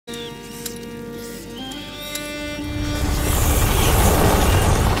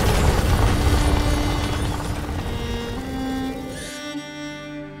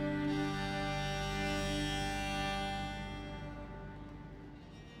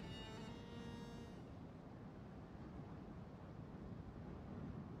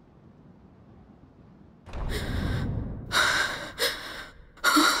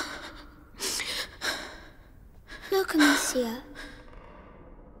here.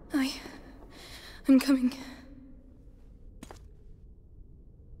 I'm coming.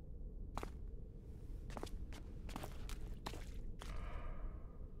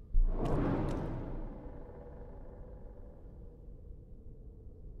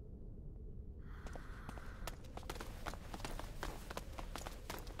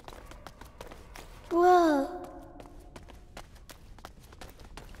 Whoa.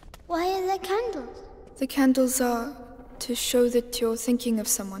 Why are there candles? The candles are to show that you're thinking of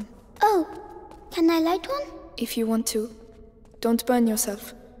someone. Oh, can I light one? If you want to. Don't burn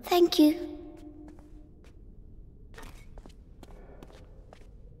yourself. Thank you.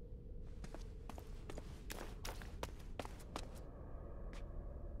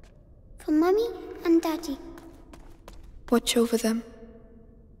 For Mummy and Daddy. Watch over them.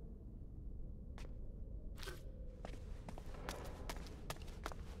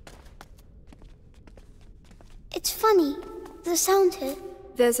 It's funny, the sound here.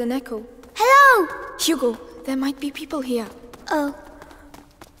 There's an echo. Hello! Hugo, there might be people here. Oh.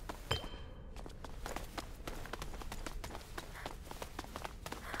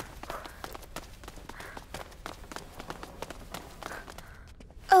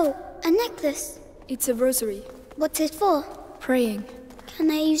 Oh, a necklace. It's a rosary. What's it for? Praying. Can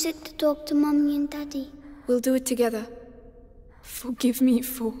I use it to talk to Mommy and Daddy? We'll do it together. Forgive me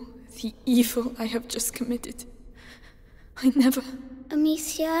for the evil I have just committed. I never...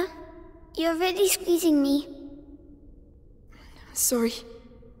 Amicia, you're really squeezing me. Sorry.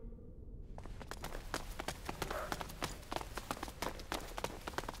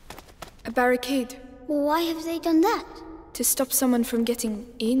 A barricade. Well, why have they done that? To stop someone from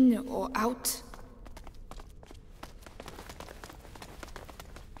getting in or out.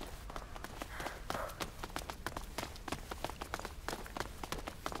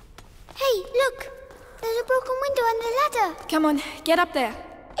 Hey, look! There's a broken window and a ladder. Come on, get up there.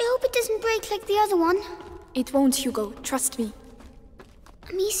 I hope it doesn't break like the other one. It won't, Hugo. Trust me.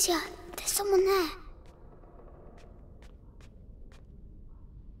 Amicia, there's someone there.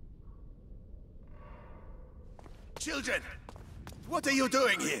 Children! What are you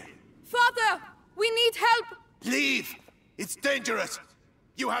doing here? Father! We need help! Leave! It's dangerous!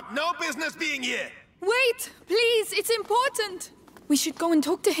 You have no business being here! Wait! Please! It's important! We should go and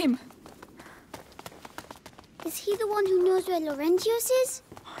talk to him. Is he the one who knows where Laurentius is?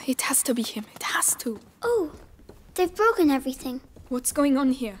 It has to be him. It has to. Oh, they've broken everything. What's going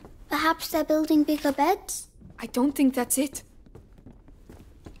on here? Perhaps they're building bigger beds? I don't think that's it.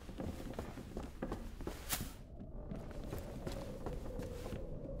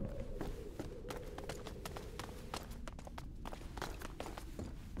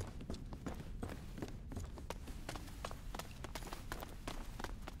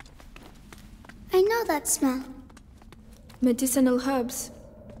 I know that smell. Medicinal herbs.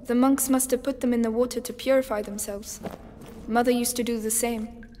 The monks must have put them in the water to purify themselves. Mother used to do the same.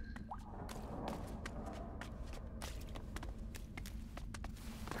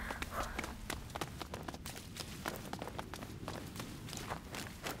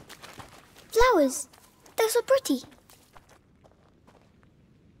 Flowers. They're so pretty.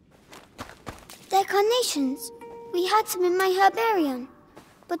 They're carnations. We had some in my herbarium.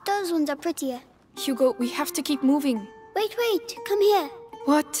 But those ones are prettier. Hugo, we have to keep moving. Wait, come here.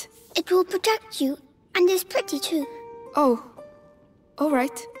 What? It will protect you, and it's pretty too. Oh. All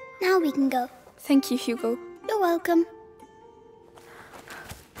right. Now we can go. Thank you, Hugo. You're welcome.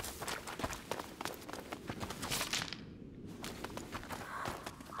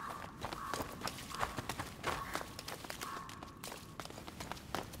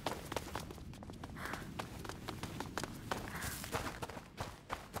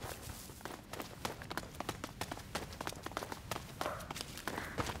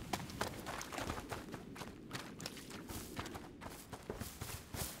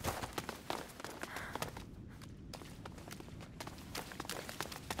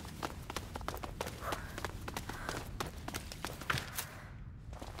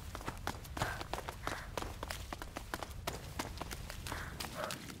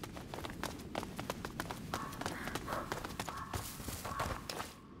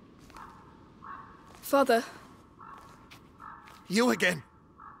 Father. You again.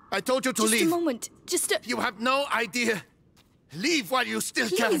 I told you to leave. Just a moment. You have no idea. Leave while you still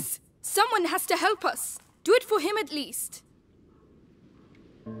can. Please! Someone has to help us. Do it for him at least.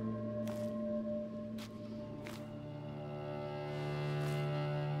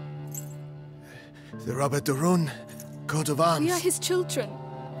 The Robert de Rune, coat of arms. We are his children.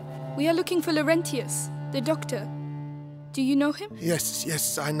 We are looking for Laurentius, the doctor. Do you know him?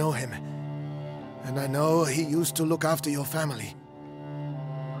 Yes, I know him. And I know he used to look after your family.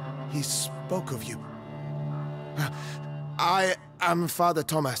 He spoke of you. I am Father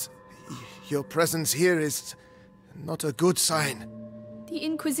Thomas. Your presence here is not a good sign. The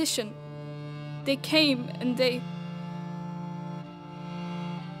Inquisition. They came and they...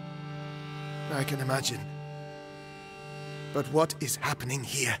 I can imagine. But what is happening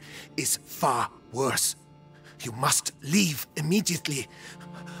here is far worse. You must leave immediately,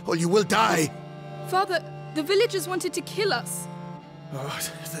 or you will die. Father, the villagers wanted to kill us. Oh,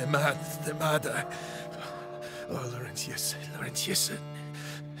 they're mad, they're mad. Oh, Laurentius.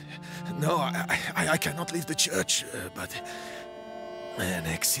 No, I cannot leave the church, but an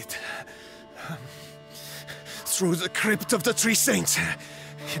exit through the crypt of the Three Saints.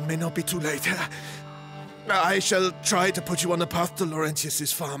 It may not be too late. I shall try to put you on the path to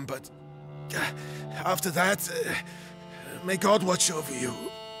Laurentius's farm, but after that, may God watch over you.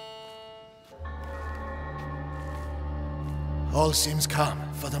 All seems calm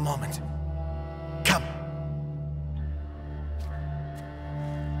for the moment. Come.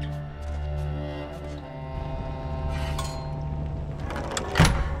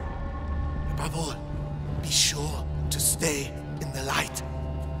 Above all, be sure to stay in the light.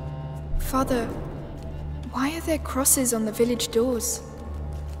 Father, why are there crosses on the village doors?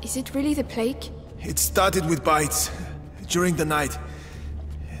 Is it really the plague? It started with bites during the night.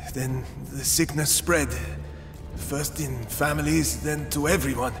 Then the sickness spread. First in families, then to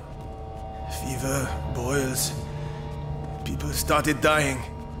everyone. Fever, boils. People started dying.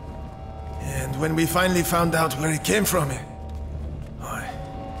 And when we finally found out where it came from,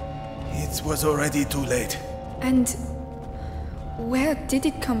 it was already too late. And where did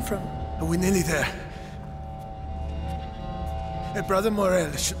it come from? We're nearly there. Brother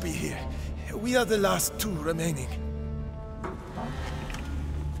Morel should be here. We are the last two remaining.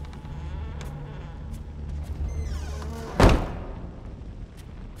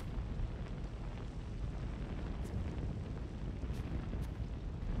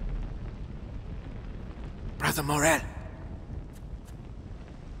 Brother Morel.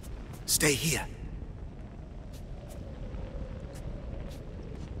 Stay here.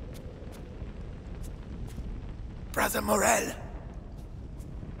 Brother Morel.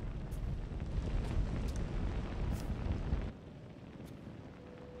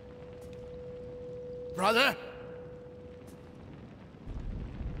 Brother?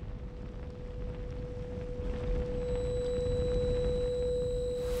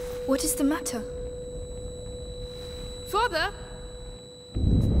 What is the matter? Father?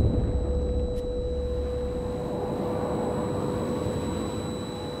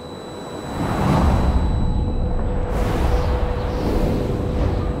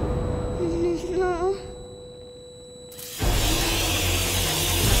 No.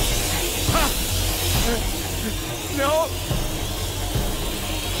 No!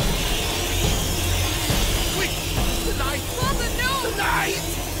 Quick! The knife! Father, no! The knife!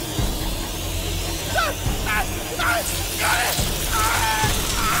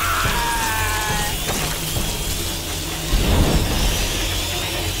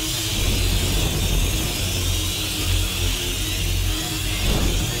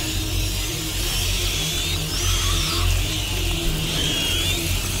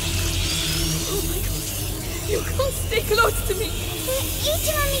 You can't stay close to me! They ate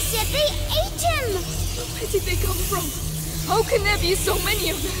him, Amicia! They ate him! Where did they come from? How can there be so many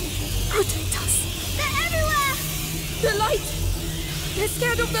of them? Protect us! They're everywhere! The light! They're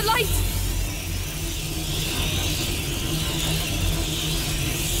scared of the light!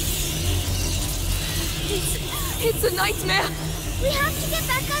 It's a nightmare! We have to get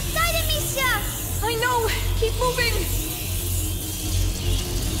back outside, Amicia! I know! Keep moving!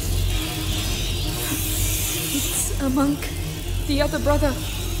 It's a monk. The other brother.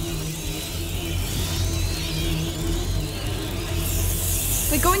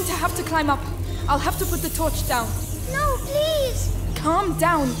 We're going to have to climb up. I'll have to put the torch down. No, please! Calm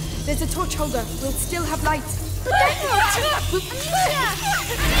down. There's a torch holder. We'll still have light. But that torch! Amicia!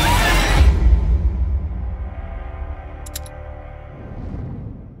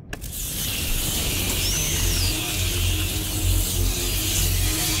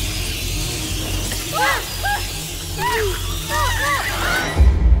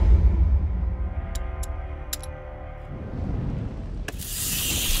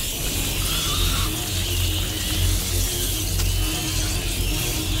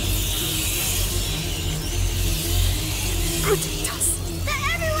 Protect us. They're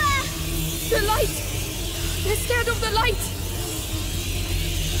everywhere! The light. They're scared of the light.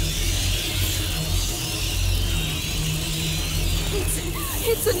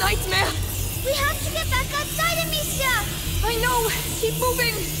 It's a nightmare. We have to get back outside, Amicia! I know! Keep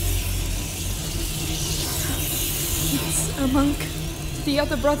moving! It's a monk. The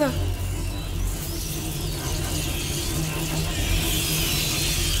other brother.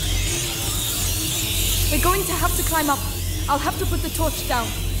 We're going to have to climb up. I'll have to put the torch down.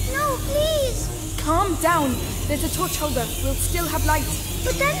 No, please! Calm down. There's a torch holder. We'll still have light.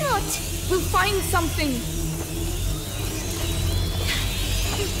 But then what? We'll find something.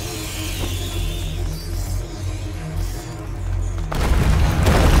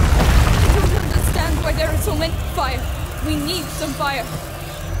 I don't understand why there is so much fire. We need some fire.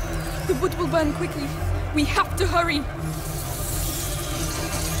 The wood will burn quickly. We have to hurry.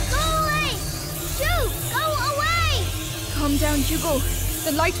 Go away! Shoot! Go away! Calm down, Hugo.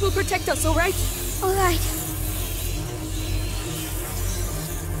 The light will protect us, all right? All right.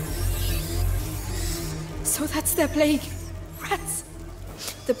 So that's their plague. Rats.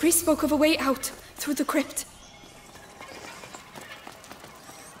 The priest spoke of a way out, through the crypt.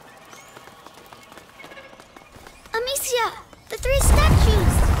 Amicia! The 3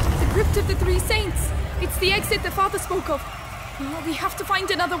 statues! The crypt of the 3 saints. It's the exit the father spoke of. Oh, we have to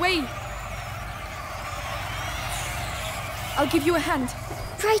find another way. I'll give you a hand.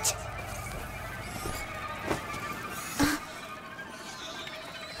 Right.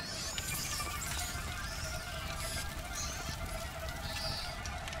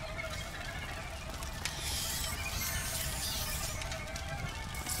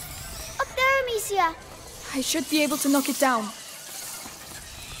 Up there, Amicia. I should be able to knock it down.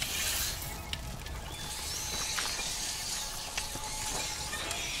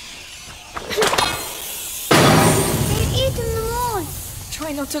 They've eaten them all.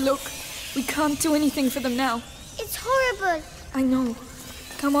 Try not to look. We can't do anything for them now. It's horrible. I know.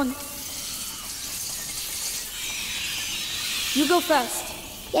 Come on. You go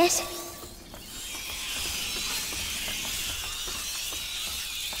first. Yes.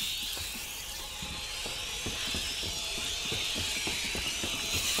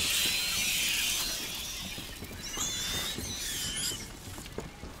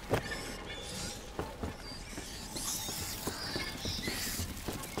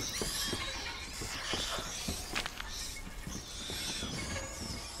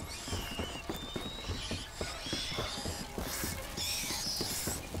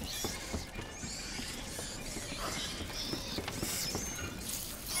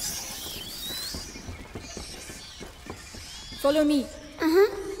 Follow me.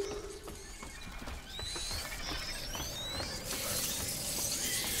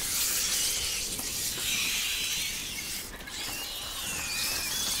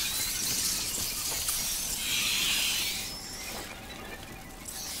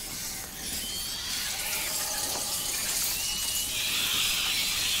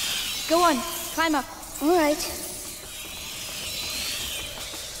 Go on, climb up. All right.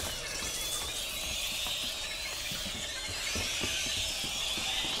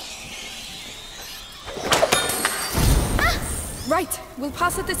 Right, we'll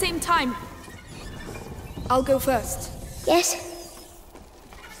pass at the same time. I'll go first. Yes.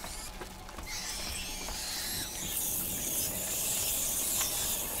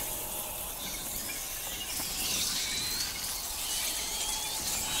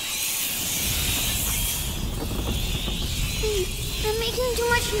 I'm making too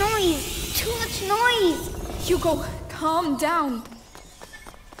much noise. Too much noise. Hugo, calm down.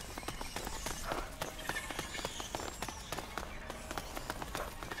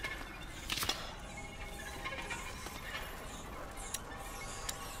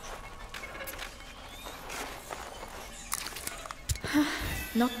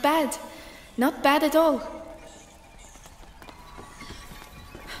 Not bad. Not bad at all.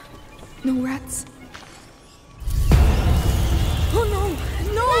 No rats. Oh no!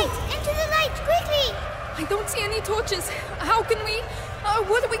 No! Light! Into the light! Quickly! I don't see any torches. How can we...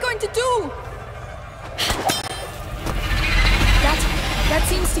 what are we going to do? That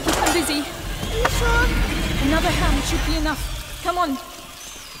seems to keep them busy. Are you sure? Another hand should be enough. Come on.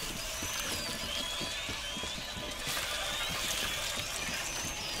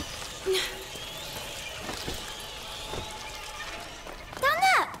 Down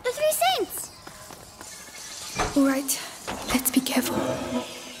there! The 3 saints! All right. Let's be careful.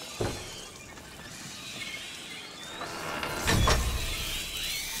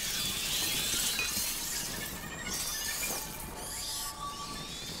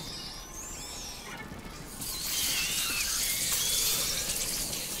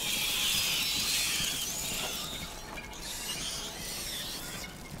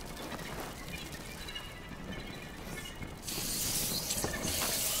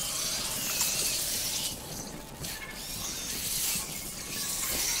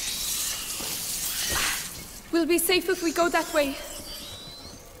 We'll be safe if we go that way.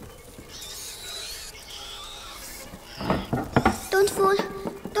 Don't fall.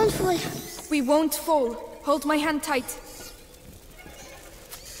 Don't fall. We won't fall. Hold my hand tight.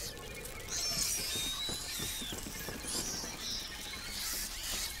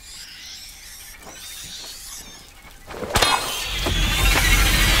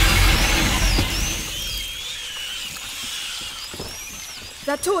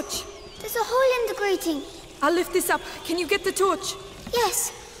 That torch! There's a hole in the grating. I'll lift this up. Can you get the torch?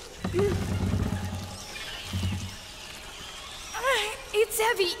 Yes. It's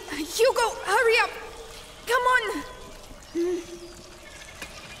heavy. Hugo, hurry up! Come on!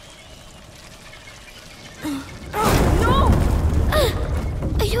 No!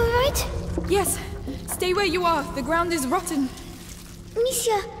 Are you alright? Yes. Stay where you are. The ground is rotten.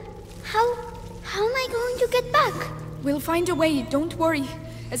 Amicia, how am I going to get back? We'll find a way. Don't worry.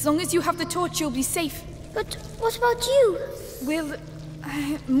 As long as you have the torch, you'll be safe. But what about you? We'll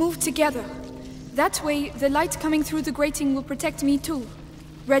move together. That way, the light coming through the grating will protect me too.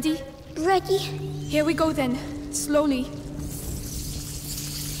 Ready? Ready. Here we go then. Slowly.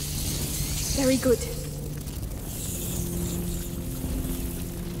 Very good.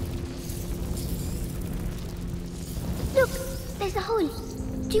 Look, there's a hole.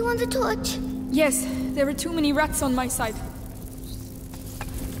 Do you want the torch? Yes, there are too many rats on my side.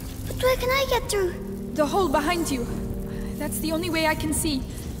 But where can I get through? The hole behind you. That's the only way I can see.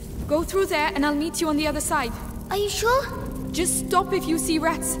 Go through there and I'll meet you on the other side. Are you sure? Just stop if you see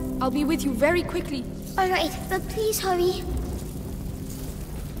rats. I'll be with you very quickly. Alright, but please hurry.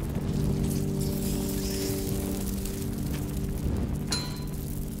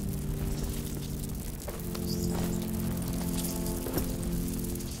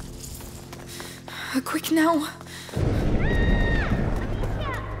 Quick now.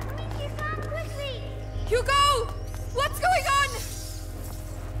 Hugo! What's going on?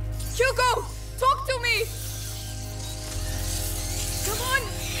 Hugo! Talk to me! Come on!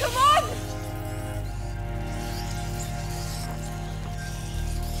 Come on!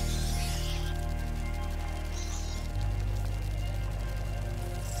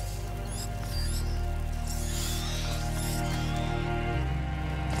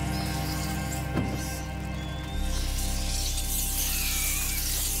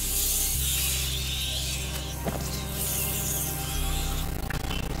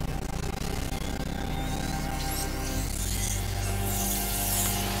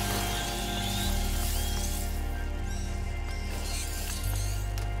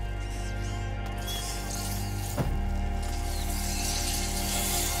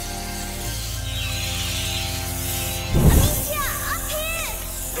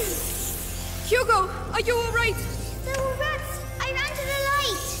 Hugo, are you alright? There were rats. I ran to the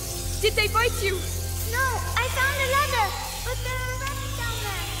light. Did they bite you? No, I found a ladder, but there are rats down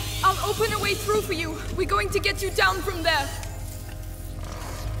there. I'll open a way through for you. We're going to get you down from there.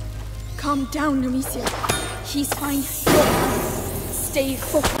 Calm down, Amicia. He's fine. You're fine. Stay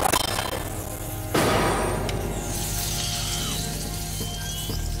focused.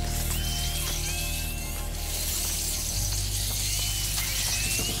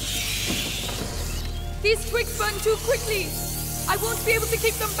 These twigs burn too quickly. I won't be able to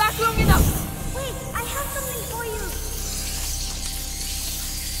keep them back long enough. Wait, I have something for you.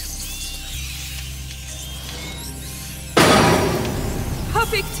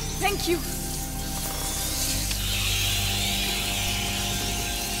 Perfect. Thank you.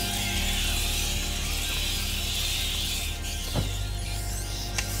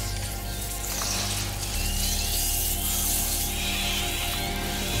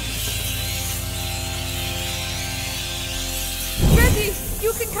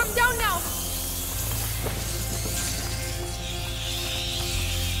 You can come down now!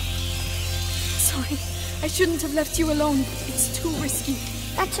 Sorry, I shouldn't have left you alone. It's too risky.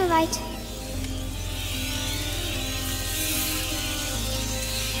 That's alright.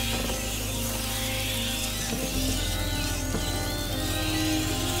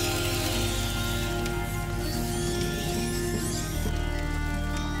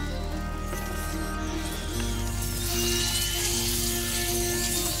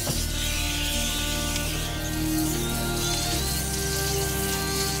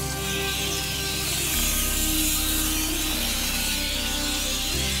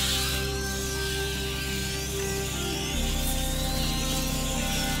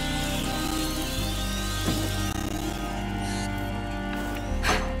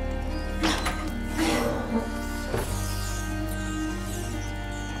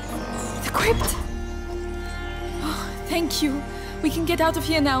 Crypt! Oh, thank you. We can get out of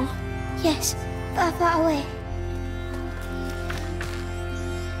here now. Yes, far, far away.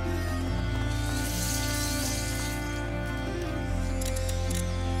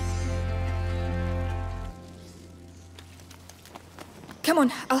 Come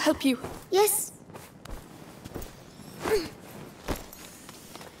on, I'll help you. Yes.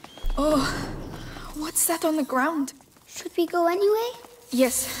 Oh, what's that on the ground? Should we go anyway?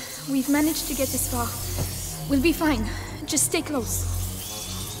 Yes, we've managed to get this far. We'll be fine. Just stay close.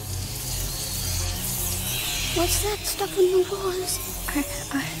 What's that stuff on the walls?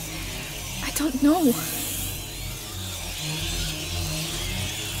 I don't know.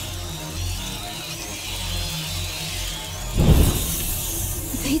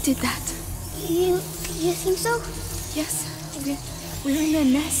 They did that. You think so? Yes, we're in their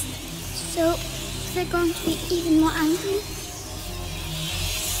nest. So, they're going to be even more angry?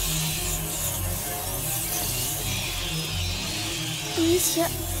 Alicia,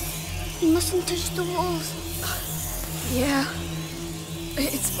 you mustn't touch the walls. Yeah,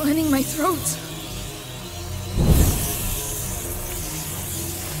 it's burning my throat.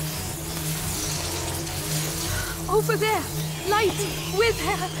 Over there, light!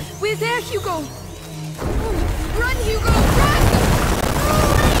 We're there, Hugo! Oh, run, Hugo, run!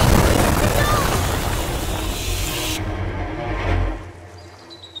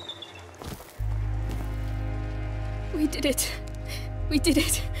 We did it. We did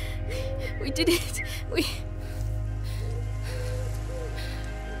it. We did it.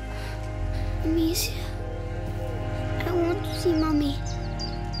 Amicia, I want to see Mommy.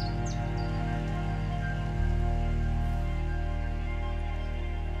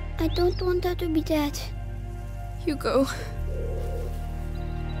 I don't want her to be dead. Hugo.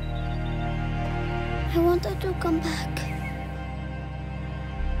 I want her to come back.